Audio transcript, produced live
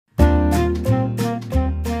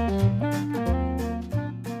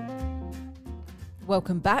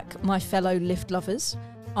Welcome back, my fellow lift lovers.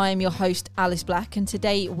 I am your host, Alice Black, and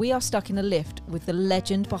today we are stuck in a lift with the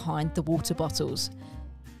legend behind the water bottles.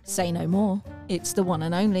 Say no more, it's the one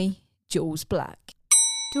and only Jules Black.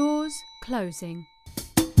 Doors closing.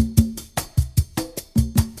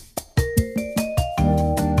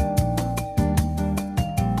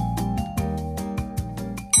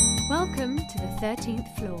 Welcome to the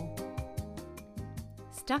 13th floor.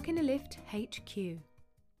 Stuck in a Lift HQ.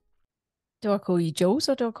 Do I call you Jules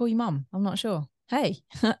or do I call you Mum? I'm not sure. Hey,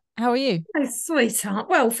 how are you? Oh, sweetheart.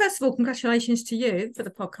 Well, first of all, congratulations to you for the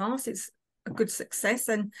podcast. It's a good success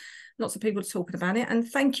and lots of people are talking about it. And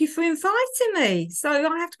thank you for inviting me. So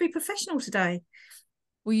I have to be professional today.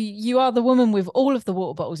 Well, you are the woman with all of the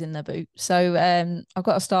water bottles in their boot. So I've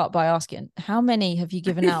got to start by asking, how many have you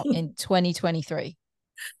given out in 2023?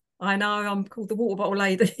 I know, I'm called the water bottle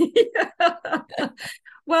lady.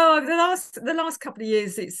 Well, the last couple of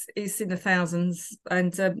years, it's in the thousands,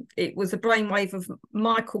 and it was a brainwave of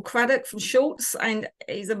Michael Craddock from Shorts, and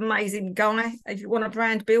he's an amazing guy. If you want a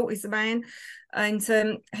brand built, he's the man. And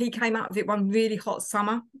he came out with it one really hot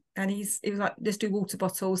summer, and he was like, let's do water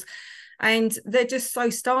bottles. And they're just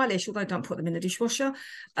so stylish, although don't put them in the dishwasher.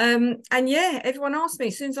 And yeah, everyone asked me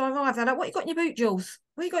as soon as I arrived, they're like, what you got in your boot, Jules?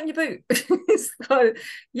 What you got in your boot? So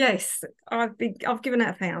yes, I've given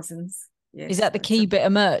out thousands. Yes. Is that the key bit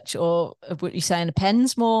of merch, or what you saying, the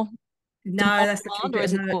pens more? No, that's the key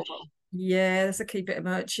bit of merch. It yeah, that's a key bit of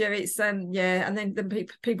merch. Yeah, it's yeah, and then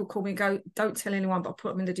people call me and go, don't tell anyone, but I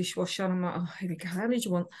put them in the dishwasher. And I'm like, oh, here we go. How many do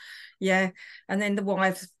you want? Yeah, and then the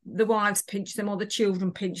wives pinch them, or the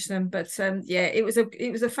children pinch them. But yeah, it was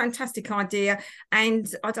a fantastic idea. And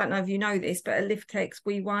I don't know if you know this, but at Liftex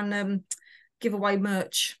we won giveaway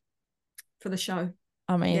merch for the show.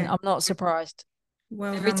 I mean, yeah. I'm not surprised.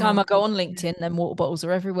 Well, every time I go on LinkedIn, then water bottles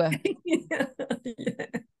are everywhere.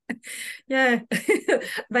 Yeah.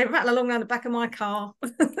 They rattle along down the back of my car.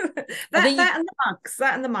 that and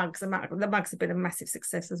the mugs. The mugs have been a massive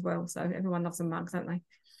success as well. So everyone loves the mugs, don't they?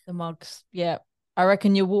 The mugs, yeah. I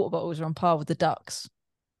reckon your water bottles are on par with the ducks.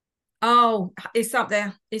 Oh, it's up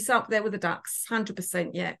there. It's up there with the ducks,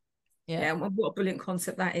 100%. Yeah. Yeah, what a brilliant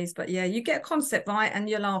concept that is. But yeah, you get a concept right and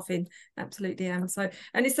you're laughing. Absolutely am. So,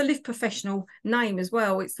 and it's the Lift Professional name as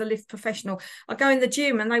well. It's the Lift Professional. I go in the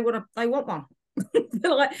gym and they want one.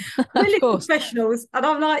 They're like, we're Lift Professionals. And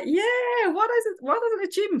I'm like, yeah, why doesn't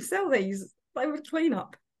a gym sell these? They would clean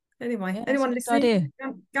up. Anyway, yeah, anyone listening,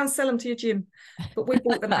 go and sell them to your gym. But we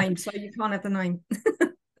bought the name, so you can't have the name.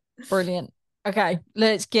 Brilliant. Okay,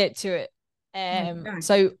 let's get to it. Okay.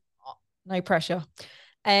 So no pressure.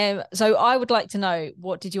 So I would like to know,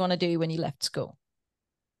 what did you want to do when you left school?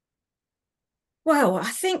 Well,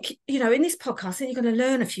 I think, in this podcast, I think you're going to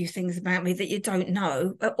learn a few things about me that you don't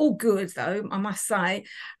know. All good, though, I must say.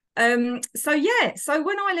 So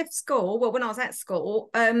when I left school, when I was at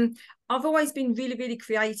school, I've always been really, really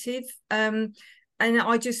creative. And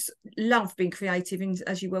I just love being creative in,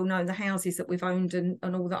 as you well know, the houses that we've owned and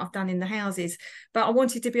all that I've done in the houses. But I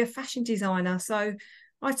wanted to be a fashion designer. So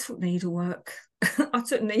I took needlework. But I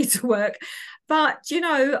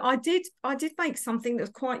did make something that was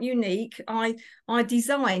quite unique. I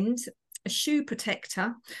designed a shoe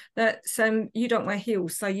protector that you don't wear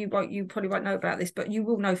heels, so you probably won't know about this, but you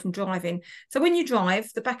will know from driving. So when you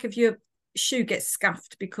drive, the back of your shoe gets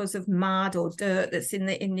scuffed because of mud or dirt that's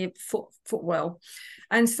in your footwell.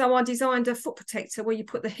 And so I designed a foot protector where you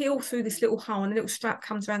put the heel through this little hole and a little strap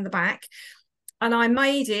comes around the back. And I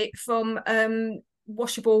made it from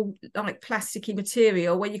washable, like plasticky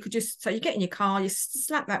material, where you could so you get in your car, you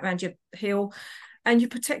slap that around your heel and you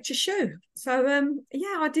protect your shoe. So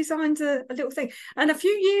I designed a little thing. And a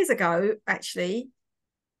few years ago, actually,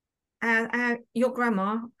 your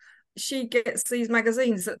grandma, she gets these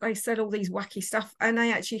magazines that they sell all these wacky stuff, and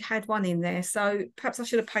they actually had one in there. So perhaps I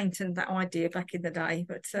should have patented that idea back in the day.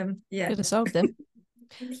 But yeah, could have solved them.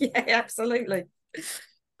 Yeah, absolutely.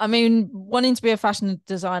 I mean, wanting to be a fashion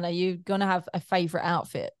designer, you're going to have a favourite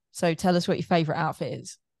outfit. So tell us what your favourite outfit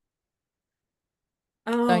is.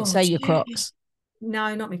 Oh, don't say your Crocs.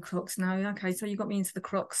 No, not my Crocs. No. Okay, so you got me into the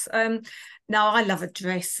Crocs. No, I love a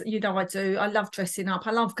dress. I do. I love dressing up.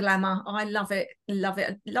 I love glamour. I love it. Love it.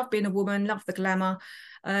 I love being a woman. Love the glamour.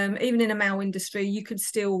 Even in a male industry, you can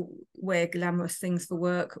still wear glamorous things for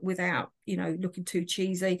work without, looking too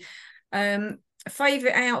cheesy.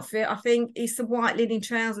 Favorite outfit, I think, is some white linen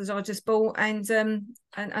trousers I just bought and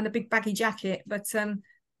a big baggy jacket. But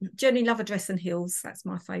generally love a dress and heels. That's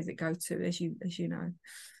my favorite go-to, as you know.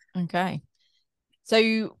 Okay.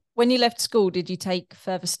 So when you left school, did you take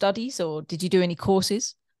further studies or did you do any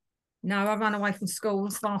courses? No, I ran away from school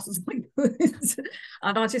as fast as I could.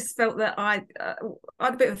 And I just felt that I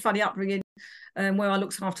had a bit of a funny upbringing, where I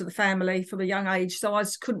looked after the family from a young age. So I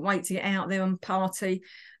just couldn't wait to get out there and party.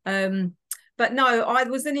 But no, I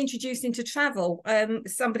was then introduced into travel.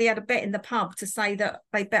 Somebody had a bet in the pub to say that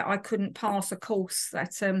they bet I couldn't pass a course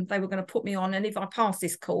that they were going to put me on. And if I passed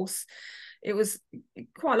this course, it was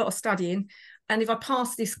quite a lot of studying. And if I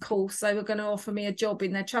passed this course, they were going to offer me a job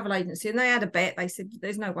in their travel agency. And they had a bet. They said,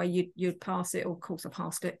 there's no way you'd pass it. Or, of course, I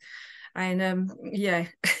passed it. And yeah,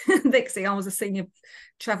 next thing I was a senior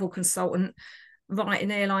travel consultant,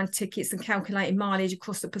 writing airline tickets and calculating mileage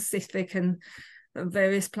across the Pacific and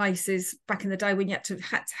various places back in the day when you had to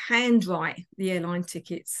handwrite the airline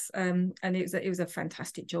tickets. And it was a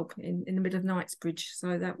fantastic job in the middle of Knightsbridge.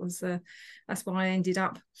 So that's why I ended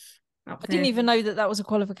up there. I didn't even know that was a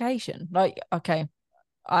qualification. Like, okay,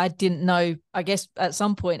 I didn't know. I guess at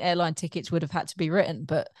some point airline tickets would have had to be written,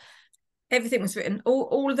 but everything was written.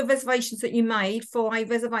 All of the reservations that you made for a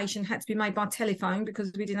reservation had to be made by telephone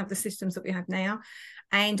because we didn't have the systems that we have now.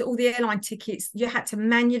 And all the airline tickets, you had to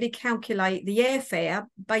manually calculate the airfare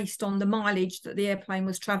based on the mileage that the airplane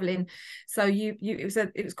was travelling. So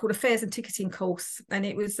it was called a fares and ticketing course, and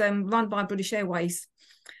it was run by British Airways.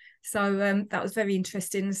 So that was very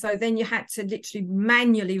interesting. So then you had to literally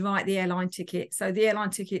manually write the airline ticket. So the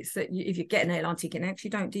airline tickets that if you get an airline ticket,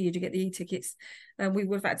 actually don't do you get the e-tickets. We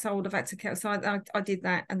would have had to. So I did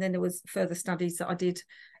that, and then there was further studies that I did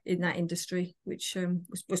in that industry, which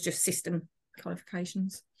was just system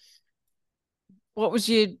qualifications. What was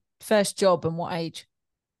your first job and what age?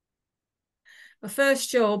 My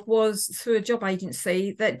first job was through a job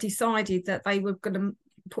agency that decided that they were going to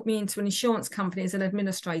put me into an insurance company as an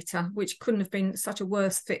administrator, which couldn't have been such a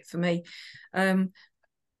worse fit for me,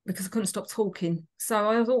 because I couldn't stop talking. So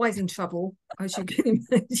I was always in trouble, as you can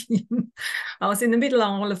imagine. I was in the middle of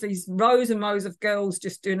all of these rows and rows of girls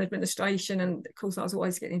just doing administration, and of course I was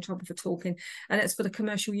always getting in trouble for talking. And it's for the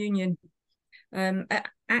commercial union at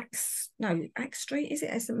Axe Street, is it,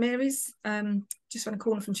 at St Mary's, just around the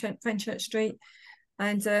corner from Fenchurch Street.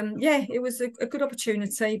 And yeah, it was a good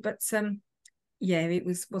opportunity, but yeah, it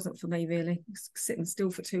wasn't for me really. Sitting still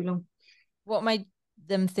for too long. What made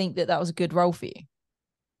them think that was a good role for you?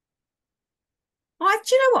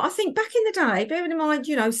 Do you know what? I think back in the day, bearing in mind,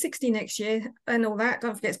 60 next year and all that.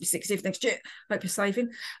 Don't forget to be 60 next year. Hope you're saving.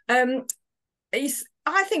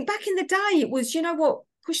 I think back in the day, it was,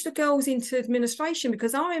 push the girls into administration,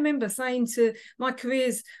 because I remember saying to my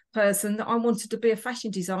careers person that I wanted to be a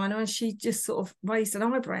fashion designer, and she just sort of raised an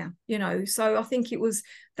eyebrow, So I think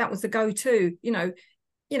that was the go-to,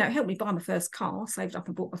 helped me buy my first car, saved up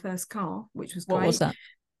and bought my first car, which was great. What was that?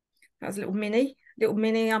 That was a little mini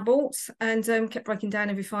I bought, and kept breaking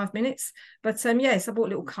down every 5 minutes. But yes, I bought a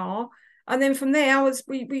little car. And then from there,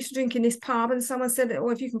 we used to drink in this pub, and someone said,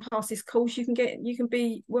 "Oh, if you can pass this course, you can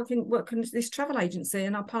be working this travel agency."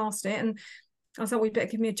 And I passed it, and I thought, "We better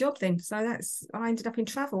give me a job then." So I ended up in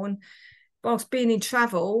travel, and whilst being in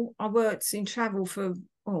travel, I worked in travel for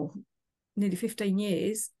nearly 15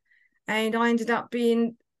 years, and I ended up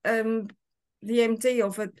being the MD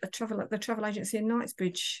of the travel agency in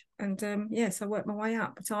Knightsbridge, and yes, I worked my way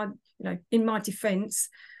up. But in my defence,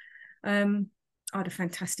 I had a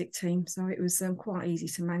fantastic team, so it was quite easy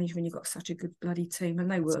to manage when you've got such a good bloody team,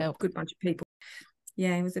 and they were a good bunch of people.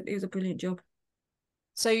 Yeah, it was a brilliant job.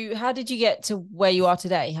 So how did you get to where you are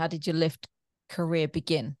today? How did your lift career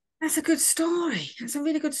begin? That's a good story. That's a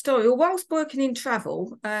really good story. Well, whilst working in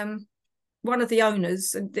travel, one of the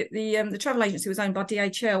owners, the travel agency was owned by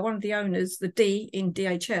DHL. One of the owners, the D in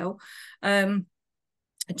DHL, a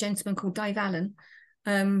gentleman called Dave Allen,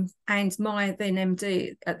 and my then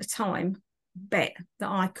MD at the time, bet that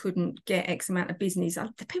I couldn't get X amount of business.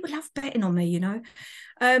 People love betting on me,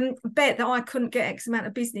 bet that I couldn't get X amount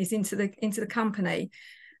of business into the company.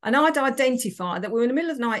 And I'd identified that we were in the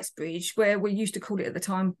middle of Knightsbridge, where we used to call it at the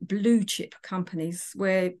time blue chip companies,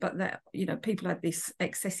 people had this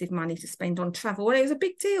excessive money to spend on travel. And it was a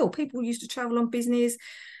big deal. People used to travel on business.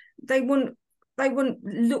 They wouldn't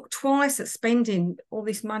look twice at spending all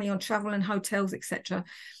this money on travel and hotels, etc.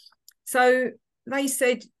 So they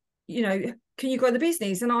said, can you grow the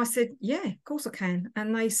business? And I said, yeah, of course I can.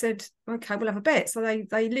 And they said, okay, we'll have a bet. So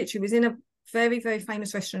they literally was in a very, very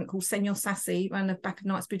famous restaurant called Senor Sassy around the back of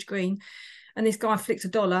Knightsbridge Green. And this guy flicked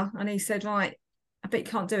 $1 and he said, right, I bet you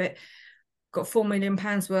can't do it. Got £4 million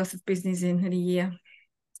worth of business in a year.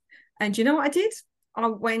 And you know what I did? I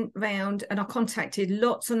went round and I contacted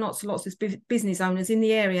lots and lots and lots of business owners in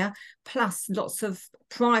the area, plus lots of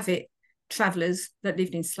private travellers that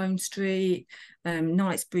lived in Sloane Street,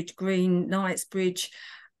 Knightsbridge Green, Knightsbridge,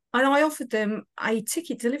 And I offered them a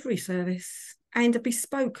ticket delivery service and a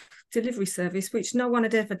bespoke delivery service, which no one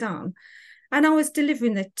had ever done. And I was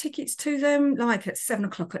delivering their tickets to them, like at 7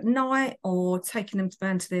 o'clock at night, or taking them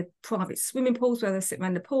around to their private swimming pools where they sit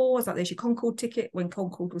around the pool. I was like, there's your Concorde ticket, when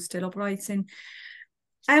Concorde was still operating.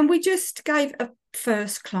 And we just gave a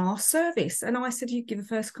first-class service. And I said, you give a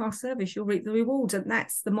first-class service, you'll reap the rewards. And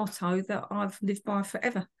that's the motto that I've lived by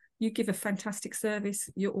forever. You give a fantastic service,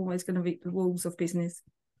 you're always going to reap the rewards of business.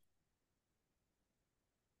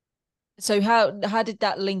 So how did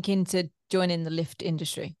that link into joining the lift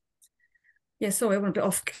industry? Yeah, sorry, I went a bit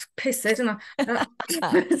off piss there, didn't I?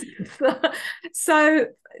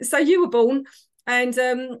 So you were born, and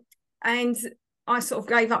I sort of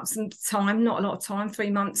gave up some time, not a lot of time,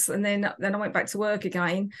 3 months, and then I went back to work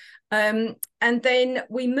again. And then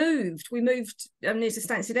we moved near to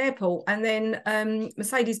Stansted Airport, and then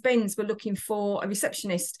Mercedes-Benz were looking for a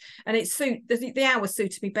receptionist, and the hours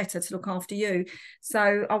suited me better to look after you.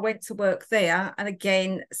 So I went to work there, and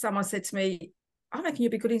again, someone said to me, I reckon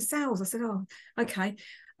you'll be good in sales. I said, oh, okay.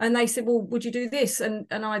 And they said, well, would you do this? And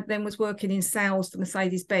I then was working in sales for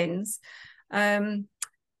Mercedes-Benz. And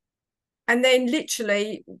then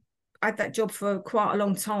literally I had that job for quite a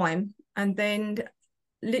long time. And then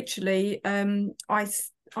literally I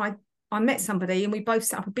met somebody and we both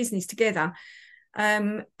set up a business together.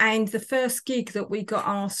 And the first gig that we got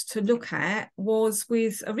asked to look at was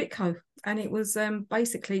with Aritco. And it was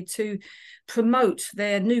basically to promote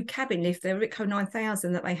their new cabin lift, their Aritco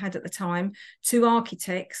 9000 that they had at the time, to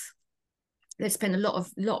architects. They spent a lot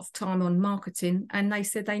of time on marketing, and they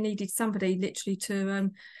said they needed somebody literally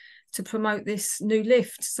to promote this new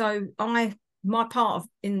lift. So my part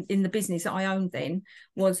in the business that I owned then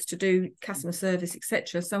was to do customer service,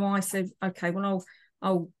 etc. So I said, okay, well,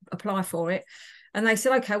 I'll apply for it. And they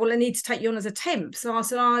said, okay, well, I need to take you on as a temp. So I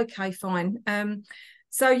said, oh, okay, fine.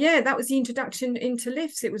 So yeah, that was the introduction into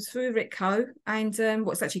lifts. It was through Aritco and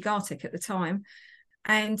what's actually Gartec at the time.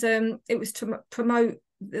 And it was to promote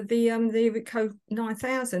the Aritco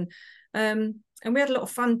 9000. And we had a lot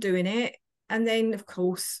of fun doing it. And then, of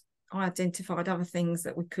course, I identified other things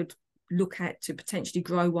that we could look at to potentially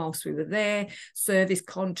grow whilst we were there. Service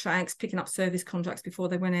contracts, picking up service contracts before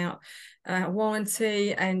they went out,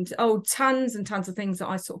 warranty, and tons and tons of things that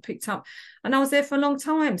I sort of picked up. And I was there for a long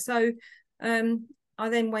time. So I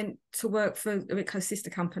then went to work for Aritco's sister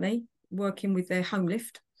company, working with their home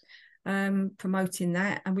lift, promoting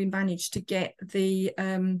that, and we managed to get the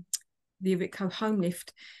Aritco home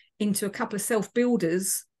lift into a couple of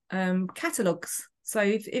self-builders catalogues. So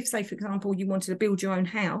if, say, for example, you wanted to build your own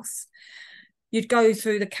house, you'd go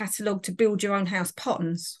through the catalogue to build your own house.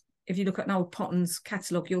 Pottons. If you look at an old Pottons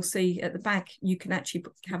catalogue, you'll see at the back, you can actually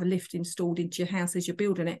have a lift installed into your house as you're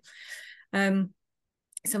building it.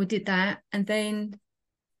 So we did that. And then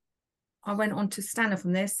I went on to Stannah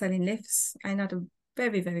from there, selling lifts, and had a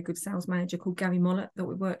very, very good sales manager called Gary Mollett that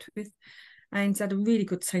we worked with, and had a really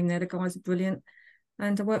good team there. The guys are brilliant.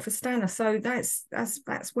 And I worked for Stannah. So that's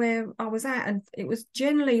where I was at. And it was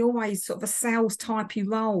generally always sort of a sales typey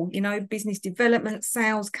role, business development,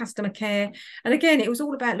 sales, customer care. And again, it was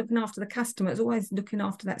all about looking after the customer. It was always looking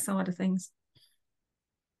after that side of things.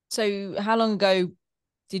 So how long ago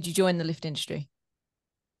did you join the lift industry?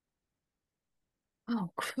 Oh,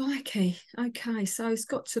 crikey. Okay. So it's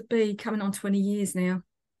got to be coming on 20 years now.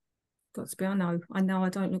 Got to be, I know I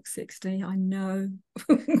don't look 60. I know.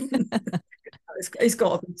 It's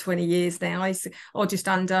got to be 20 years now, or just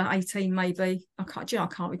under 18 maybe. I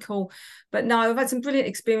can't recall. But no, I've had some brilliant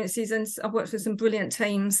experiences, and I've worked with some brilliant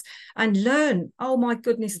teams and learned. Oh my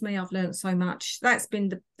goodness me, I've learned so much. That's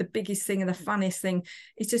been the biggest thing and the funniest thing.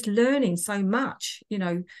 It's just learning so much,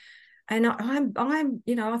 And I'm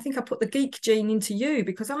I think I put the geek gene into you,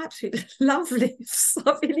 because I absolutely love lifts.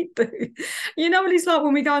 I really do. What it's like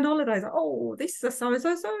when we go on holidays. Like, oh, this is a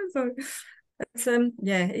so-and-so, so-and-so.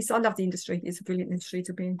 I love the industry. It's a brilliant industry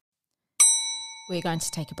to be in. We're going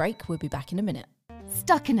to take a break. We'll be back in a minute.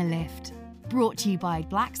 Stuck in a Lift, brought to you by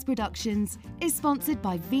Blacks Productions, is sponsored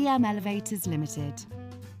by VM Elevators Limited.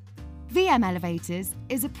 VM Elevators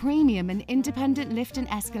is a premium and independent lift and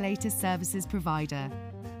escalator services provider,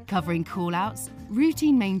 covering call-outs,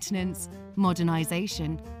 routine maintenance,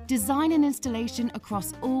 modernisation, design and installation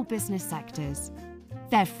across all business sectors.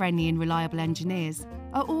 Their friendly and reliable engineers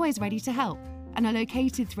are always ready to help and are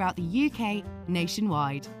located throughout the UK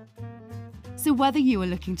nationwide. So whether you are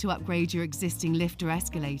looking to upgrade your existing lift or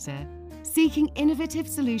escalator, seeking innovative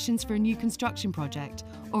solutions for a new construction project,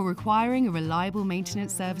 or requiring a reliable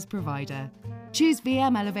maintenance service provider, choose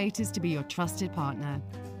VM Elevators to be your trusted partner.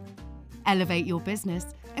 Elevate your business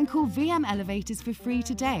and call VM Elevators for free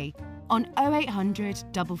today on 0800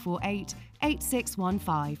 448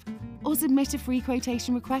 8615 or submit a free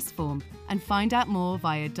quotation request form and find out more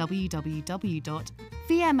via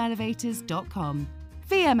www.vmelevators.com.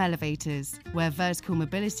 VM Elevators, where vertical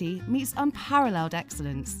mobility meets unparalleled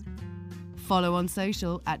excellence. Follow on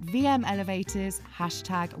social at VM Elevators,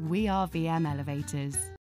 #WeAreVMElevators.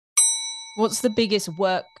 What's the biggest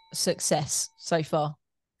work success so far?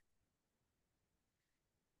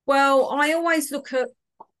 Well, I always look at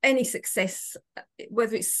any success,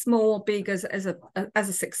 whether it's small or big, as a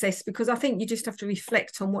success, because I think you just have to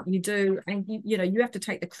reflect on what you do, and you have to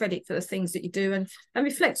take the credit for the things that you do, and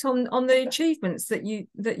reflect on the achievements that you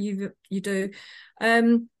do.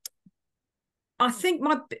 I think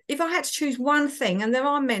if I had to choose one thing, and there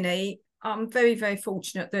are many, I'm very, very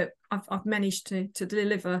fortunate that I've managed to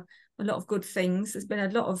deliver a lot of good things. There's been a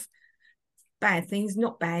lot of bad things,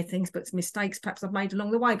 not bad things, but mistakes perhaps I've made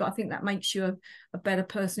along the way, but I think that makes you a better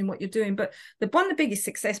person in what you're doing. But one of the biggest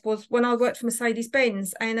success was when I worked for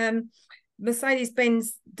Mercedes-Benz, and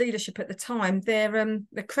Mercedes-Benz dealership at the time, their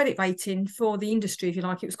credit rating for the industry, if you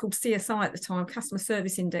like, it was called CSI at the time, Customer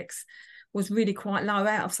Service Index, was really quite low.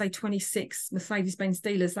 Out of, say, 26 Mercedes-Benz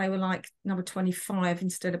dealers, they were like number 25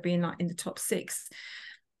 instead of being like in the top 6.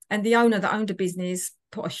 And the owner that owned a business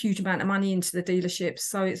put a huge amount of money into the dealership,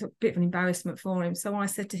 so it's a bit of an embarrassment for him. So I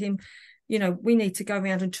said to him, we need to go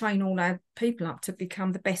around and train all our people up to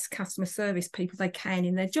become the best customer service people they can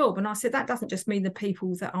in their job. And I said, that doesn't just mean the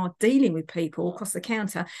people that are dealing with people across the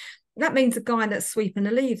counter. That means the guy that's sweeping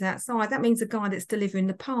the leaves outside. That means the guy that's delivering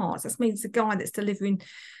the parts. That means the guy that's delivering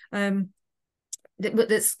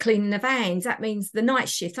that's cleaning the vans. That means the night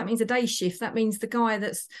shift. That means the day shift. That means the guy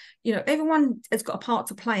that's, everyone has got a part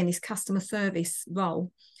to play in this customer service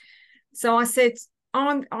role. So I said,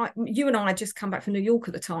 you and I had just come back from New York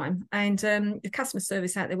at the time, and the customer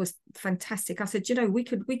service out there was fantastic. I said, we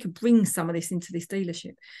could bring some of this into this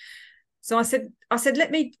dealership. So I said,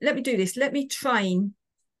 let me do this. Let me train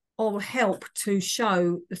or help to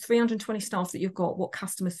show the 320 staff that you've got what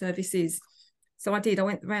customer service is. So I did. I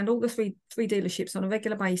went around all the three dealerships on a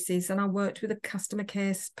regular basis, and I worked with the customer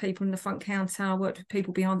care people in the front counter. I worked with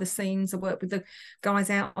people behind the scenes. I worked with the guys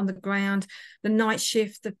out on the ground, the night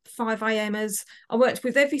shift, the 5 a.m.ers. I worked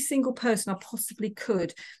with every single person I possibly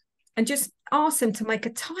could, and just asked them to make a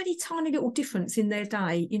tiny, tiny little difference in their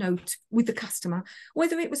day, with the customer,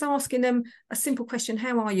 whether it was asking them a simple question,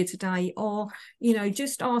 how are you today? Or,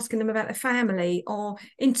 just asking them about their family, or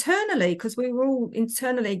internally, because we were all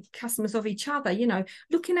internally customers of each other,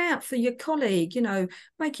 looking out for your colleague,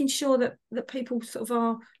 making sure that people sort of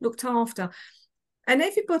are looked after. And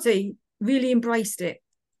everybody really embraced it.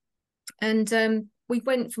 And we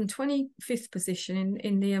went from 25th position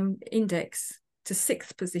in the index to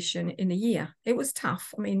 6th position in a year. It was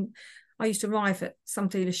tough. I mean, I used to arrive at some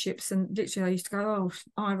dealerships and literally I used to go,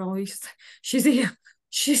 Ira, she's here.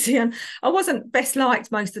 And I wasn't best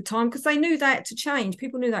liked most of the time because they knew that to change.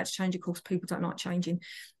 People knew that to change. Of course, people don't like changing.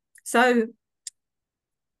 So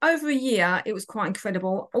over a year, it was quite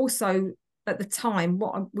incredible. Also, at the time,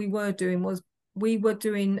 what we were doing was we were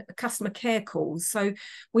doing customer care calls. So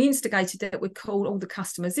we instigated that we'd call all the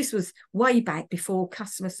customers. This was way back before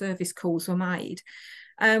customer service calls were made.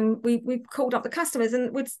 We called up the customers,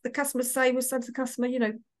 and the customers say, we'll say to the customer,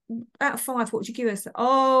 out of 5, what would you give us?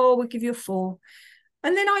 Oh, we'll give you a 4.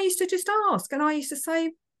 And then I used to just ask, and I used to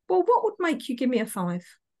say, well, what would make you give me a 5?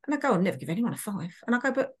 And I go, I'll never give anyone a 5. And I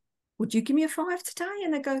go, but would you give me a 5 today?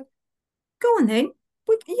 And they go on then.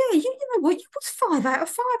 Yeah, you know what, you was 5 out of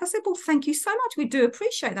 5. I said, well, thank you so much. We do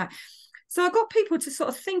appreciate that. So I got people to sort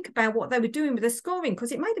of think about what they were doing with their scoring,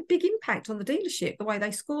 because it made a big impact on the dealership, the way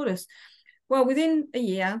they scored us. Well, within a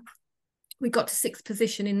year, we got to 6th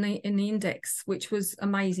position in the index, which was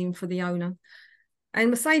amazing for the owner. And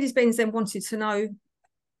Mercedes-Benz then wanted to know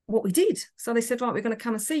what we did. So they said, right, we're going to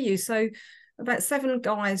come and see you. So about 7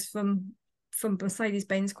 guys from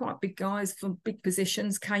Mercedes-Benz, quite big guys from big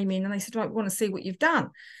positions, came in, and they said, right, we want to see what you've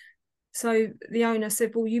done. So the owner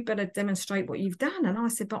said, well, you better demonstrate what you've done. And I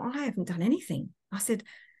said, but I haven't done anything. I said,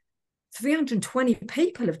 320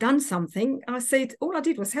 people have done something. I said, all I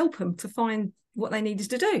did was help them to find what they needed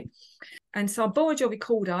to do. And so I borrowed your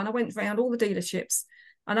recorder and I went around all the dealerships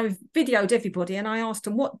and I videoed everybody, and I asked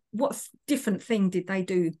them what different thing did they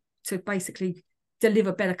do to basically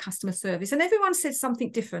deliver better customer service. And everyone said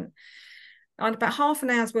something different. I had about half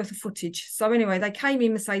an hour's worth of footage. So anyway, they came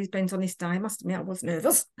in Mercedes-Benz on this day. I must admit I was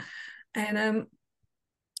nervous. And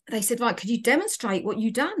they said, right, could you demonstrate what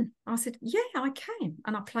you've done? I said, yeah, I can.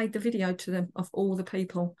 And I played the video to them of all the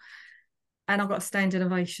people. And I got a standing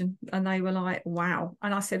ovation. And they were like, wow.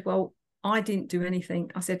 And I said, well, I didn't do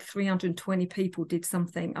anything. I said 320 people did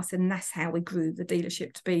something. I said, and that's how we grew the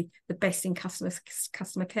dealership to be the best in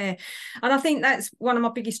customer care. And I think that's one of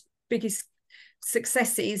my biggest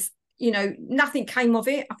successes. You know, nothing came of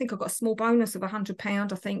it. I think I got a small bonus of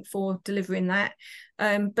 £100, I think, for delivering that.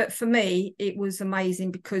 But for me, it was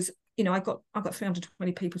amazing because, you know, I got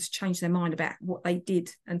 320 people to change their mind about what they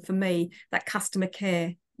did. And for me, that customer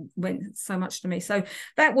care went so much to me. So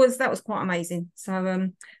that was quite amazing. So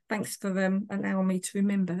thanks for allowing me to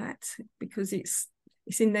remember that, because it's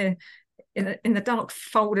in there in the dark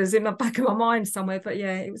folders in the back of my mind somewhere. But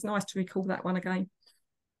yeah, it was nice to recall that one again.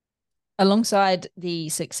 Alongside the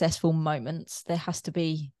successful moments, there has to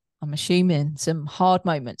be, I'm assuming, some hard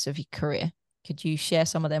moments of your career. Could you share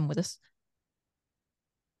some of them with us?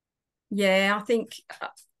 Yeah, I think,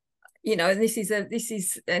 you know, this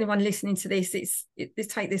is anyone listening to this,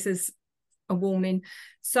 take this as a warning.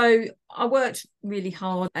 So I worked really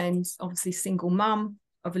hard, and obviously single mum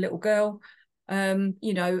of a little girl,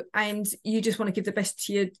 you know, and you just want to give the best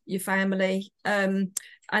to your family. And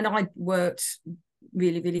I worked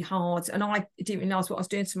really, really hard, and I didn't realise what I was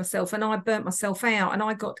doing to myself, and I burnt myself out, and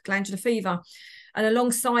I got glandular fever. And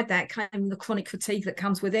alongside that came the chronic fatigue that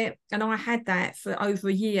comes with it. And I had that for over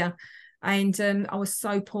a year. And I was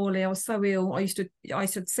so poorly. I was so ill. I used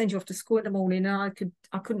to send you off to school in the morning, and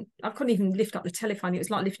I couldn't even lift up the telephone. It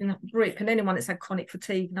was like lifting up a brick. And anyone that's had chronic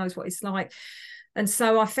fatigue knows what it's like. And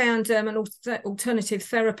so I found an alternative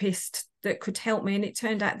therapist that could help me. And it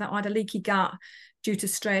turned out that I had a leaky gut due to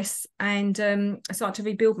stress, and I started to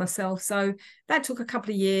rebuild myself. So that took a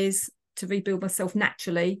couple of years to rebuild myself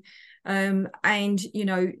naturally. And you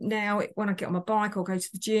know, now when I get on my bike or go to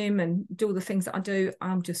the gym and do all the things that I do,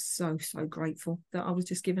 I'm just so grateful that I was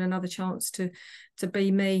just given another chance to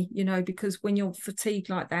be me, you know, because when you're fatigued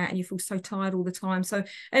like that and you feel so tired all the time. So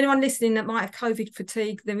anyone listening that might have COVID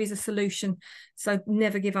fatigue, there is a solution. So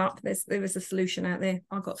never give up. There is a solution out there.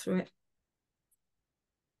 I got through it.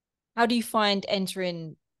 How do you find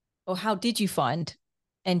entering, or how did you find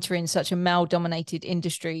entering such a male-dominated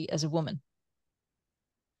industry as a woman?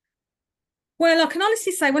 Well, I can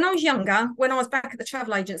honestly say when I was younger, when I was back at the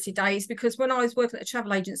travel agency days, because when I was working at the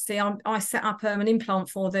travel agency, I set up an implant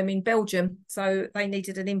for them in Belgium. So they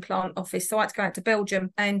needed an implant office. So I had to go out to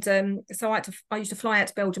Belgium. And so I used to fly out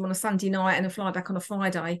to Belgium on a Sunday night and then fly back on a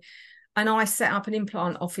Friday. And I set up an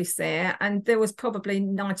implant office there. And there was probably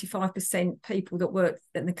 95% people that worked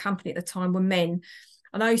in the company at the time were men.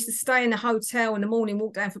 And I used to stay in the hotel in the morning,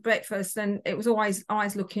 walk down for breakfast, and it was always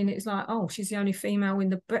eyes looking. It was like, oh, she's the only female in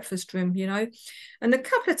the breakfast room, you know. And a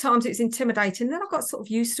couple of times it's intimidating. Then I got sort of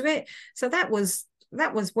used to it. So that was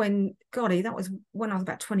when, golly, that was when I was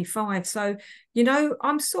about 25. So, you know,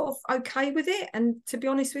 I'm sort of okay with it. And to be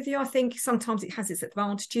honest with you, I think sometimes it has its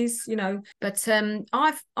advantages, you know. But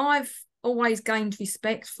I've always gained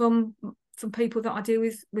respect from people that I deal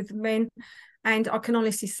with men. And I can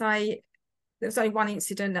honestly say, there was only one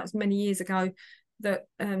incident, that was many years ago, that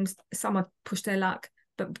someone pushed their luck.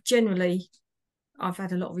 But generally, I've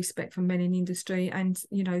had a lot of respect from men in the industry. And,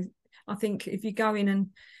 you know, I think if you go in and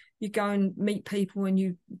you go and meet people and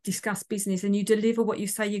you discuss business and you deliver what you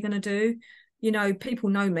say you're going to do, you know,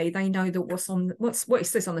 people know me. They know that what it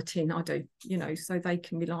says on the tin, I do, you know, so they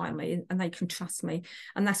can rely on me and they can trust me.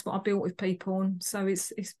 And that's what I built with people. And so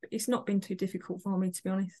it's not been too difficult for me, to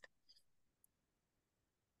be honest.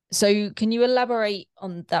 So can you elaborate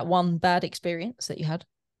on that one bad experience that you had?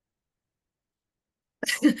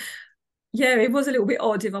 Yeah, it was a little bit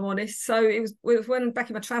odd, if I'm honest. So it was when back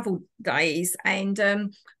in my travel days, and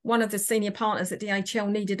one of the senior partners at DHL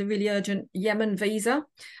needed a really urgent Yemen visa.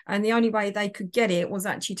 And the only way they could get it was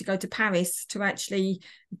actually to go to Paris to actually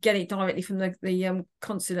get it directly from the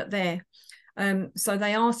consulate there. So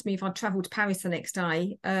they asked me if I'd travel to Paris the next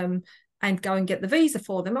day and go and get the visa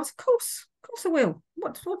for them. I said, of course I will.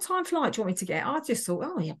 What time flight do you want me to get? I just thought,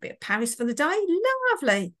 oh, yeah, a bit of Paris for the day.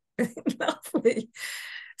 Lovely. Lovely.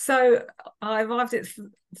 So I arrived at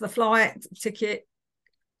the flight ticket,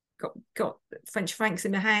 got French francs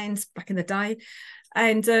in my hands back in the day.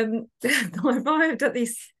 And I arrived at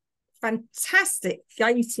this fantastic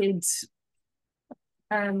gated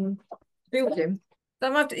building. I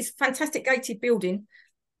arrived at this fantastic gated building,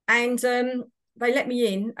 and they let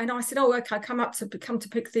me in, and I said, oh, okay, come to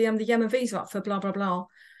pick the Yemen visa up for blah, blah, blah.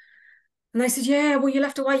 And they said, yeah, well, you'll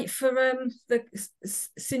have to wait for the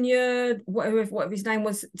senior, whatever his name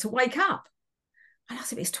was, to wake up. And I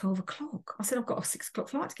said, it's 12 o'clock. I said, I've got a 6 o'clock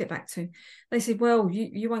flight to get back to. They said, well,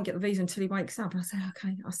 you won't get the visa until he wakes up. And I said,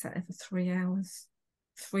 okay. I sat there for 3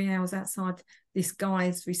 hours outside this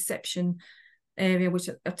guy's reception area, which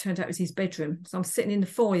turned out was his bedroom. So I'm sitting in the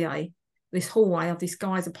foyer this hallway of this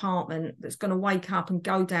guy's apartment that's going to wake up and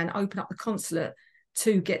go down, open up the consulate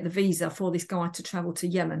to get the visa for this guy to travel to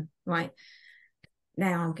Yemen, right?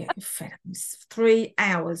 Now I'm getting fed up. It's 3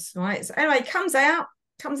 hours, right? So anyway, comes out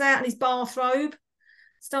in his bathrobe,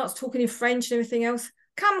 starts talking in French and everything else.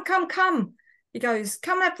 Come. He goes,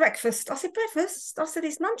 come have breakfast. I said, breakfast? I said,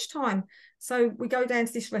 it's lunchtime. So we go down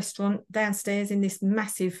to this restaurant downstairs in this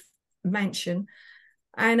massive mansion.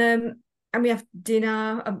 And we have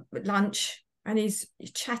dinner, lunch, and he's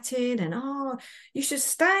chatting and, you should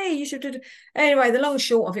stay. You should do. Anyway, the long and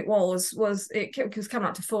short of it was it was coming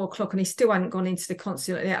up to 4 o'clock and he still hadn't gone into the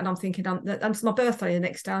consulate yet. And I'm thinking, it's my birthday the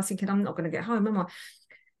next day. I was thinking, I'm not going to get home, am I?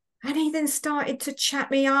 And he then started to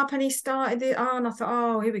chat me up and he started it. And I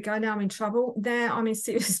thought, here we go. Now I'm in trouble. Now I'm in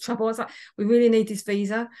serious trouble. I was like, we really need this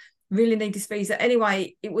visa.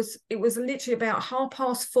 Anyway, it was literally about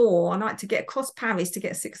 4:30. And I had to get across Paris to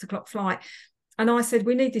get a 6 o'clock flight. And I said,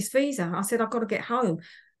 we need this visa. I said, I've got to get home.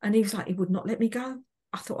 And he was like, he would not let me go.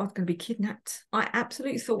 I thought I was going to be kidnapped. I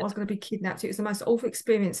absolutely thought I was going to be kidnapped. It was the most awful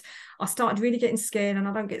experience. I started really getting scared, and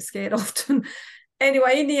I don't get scared often.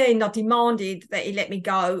 Anyway, in the end, I demanded that he let me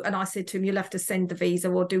go. And I said to him, you'll have to send the visa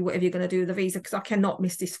or do whatever you're going to do with the visa, because I cannot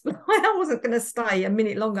miss this flight. I wasn't going to stay a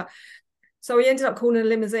minute longer. So he ended up calling a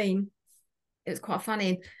limousine. It was quite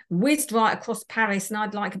funny. Whizzed right across Paris, and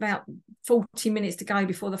I'd like about 40 minutes to go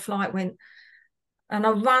before the flight went. And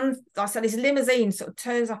I said, this limousine sort of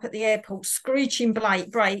turns up at the airport, screeching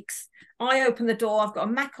brakes. I open the door, I've got a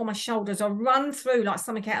Mac on my shoulders. I run through like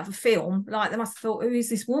something out of a film. Like they must have thought, who is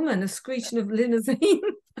this woman? A screeching of limousine.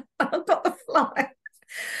 I got the flight.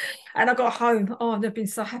 And I got home. Oh, I've been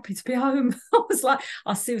so happy to be home.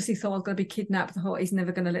 I seriously thought I was going to be kidnapped. I thought, he's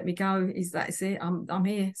never going to let me go. That's it. I'm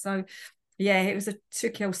here. So yeah, it was a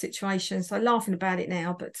tricky old situation. So laughing about it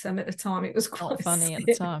now, but at the time it was quite funny at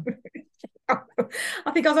the time.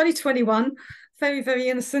 I think I was only 21, very, very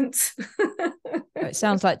innocent. It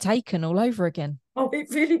sounds like Taken all over again. Oh, it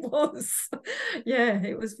really was. Yeah,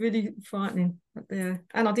 it was really frightening. Yeah,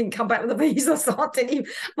 and I didn't come back with a visa, so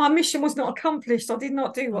my mission was not accomplished. I did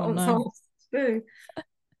not do what I was asked to do.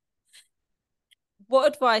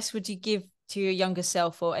 What advice would you give to your younger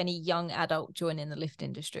self or any young adult joining the lift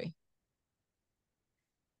industry?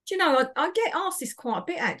 Do you know, I get asked this quite a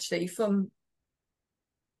bit actually from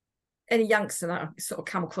any youngster that I sort of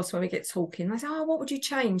come across when we get talking. I say, what would you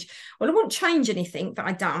change? Well, I wouldn't change anything that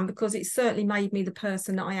I've done, because it certainly made me the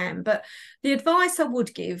person that I am. But the advice I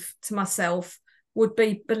would give to myself would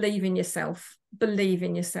be believe in yourself. Believe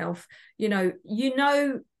in yourself. You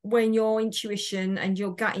know when your intuition and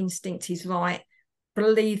your gut instinct is right.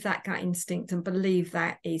 Believe that gut instinct and believe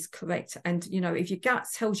that is correct. And, if your gut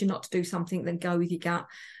tells you not to do something, then go with your gut.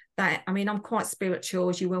 I'm quite spiritual,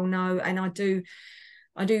 as you well know, and I do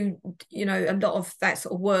a lot of that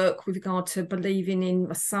sort of work with regard to believing in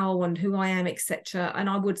my soul and who I am, etc. And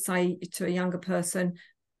I would say to a younger person,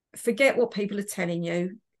 forget what people are telling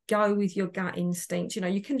you. Go with your gut instinct.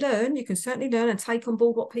 You can certainly learn and take on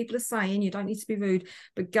board what people are saying. You don't need to be rude,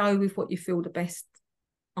 but go with what you feel the best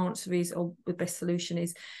answer is, or the best solution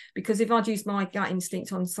is. Because if I'd used my gut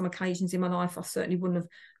instinct on some occasions in my life, I certainly wouldn't have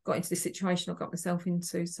got into this situation I got myself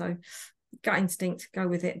into. So gut instinct, go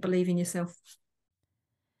with it, believe in yourself.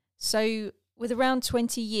 So with around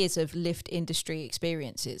 20 years of lift industry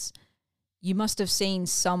experiences, you must have seen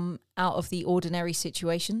some out of the ordinary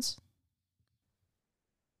situations.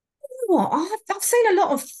 I've seen a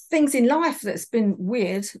lot of things in life that's been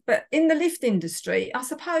weird, but in the lift industry, I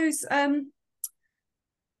suppose, you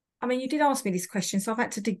did ask me this question, so I've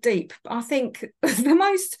had to dig deep. But I think the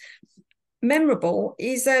most memorable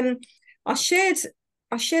is I shared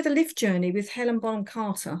a lift journey with Helen Bonham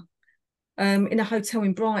Carter in a hotel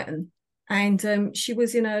in Brighton, and she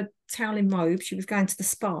was in a toweling robe. She was going to the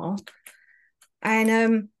spa,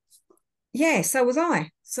 and so was I.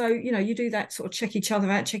 So you do that sort of check each other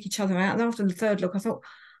out, and after the third look, I thought,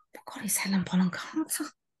 oh God, it's Helen Bonham Carter.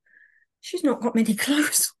 She's not got many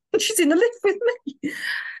clothes. She's in the lift with me.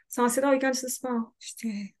 So I said, you're going to the spa? She said,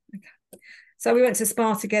 yeah, okay. So we went to the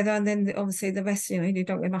spa together, and then obviously the rest, you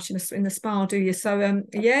don't get much in the spa, do you? So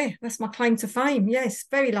that's my claim to fame. Yes,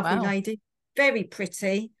 very lovely lady, very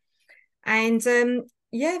pretty, and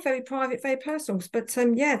very private, very personal. But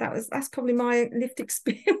that's probably my lift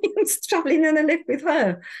experience, traveling in a lift with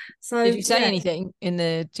her. So did you say anything in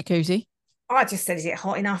the jacuzzi? I just said, is it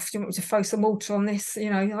hot enough? Do you want me to throw some water on this?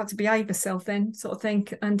 You like to behave herself then, sort of thing.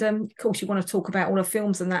 And of course, you want to talk about all her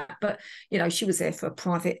films and that, but she was there for a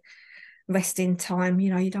private resting time.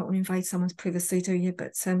 You don't want to invade someone's privacy, do you?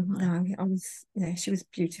 But no, she was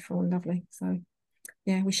beautiful and lovely. So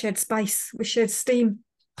yeah, we shared space, we shared steam.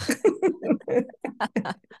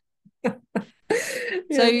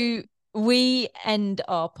 So we end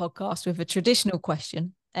our podcast with a traditional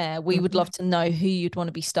question. We would love to know who you'd want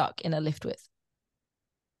to be stuck in a lift with.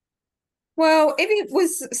 Well, if it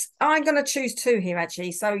was, I'm going to choose two here,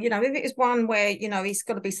 actually. So, if it is one where, it's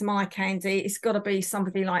got to be some eye candy, it's got to be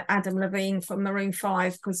somebody like Adam Levine from Maroon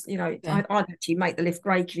 5, because, I'd actually make the lift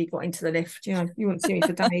great if he got into the lift. You wouldn't see me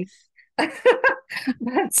for days. But,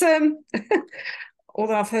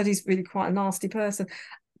 although I've heard he's really quite a nasty person.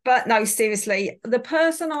 But no, seriously, the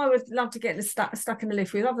person I would love to get stuck in the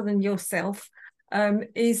lift with, other than yourself,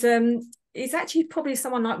 is actually probably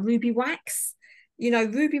someone like Ruby Wax.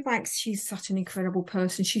 Ruby Wax, she's such an incredible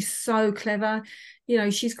person. She's so clever.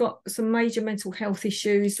 She's got some major mental health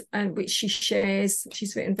issues, which she shares.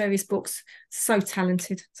 She's written various books. So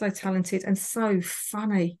talented and so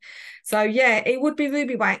funny. So yeah, it would be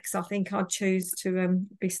Ruby Wax. I think I'd choose to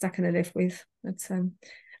be stuck in a lift with. But,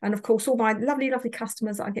 and of course, all my lovely, lovely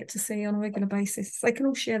customers that I get to see on a regular basis, they can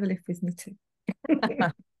all share the lift with me too.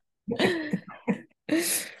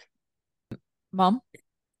 Mum,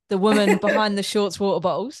 the woman behind the Shorts water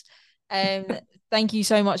bottles. Thank you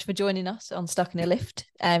so much for joining us on Stuck in a Lift.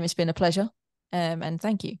 It's been a pleasure. And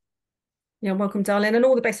thank you. You're welcome, darling, and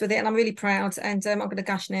all the best with it. And I'm really proud, and I'm going to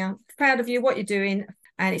gush now. Proud of you, what you're doing,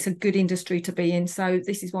 and it's a good industry to be in. So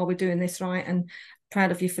this is why we're doing this, right? And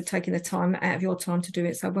proud of you for taking the time out of your time to do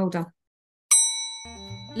it. So well done.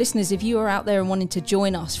 Listeners, if you are out there and wanting to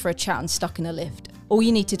join us for a chat on Stuck in a Lift, all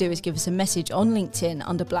you need to do is give us a message on LinkedIn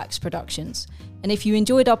under Blacks Productions. And if you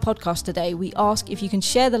enjoyed our podcast today, we ask if you can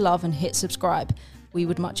share the love and hit subscribe. We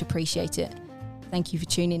would much appreciate it. Thank you for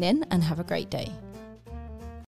tuning in and have a great day.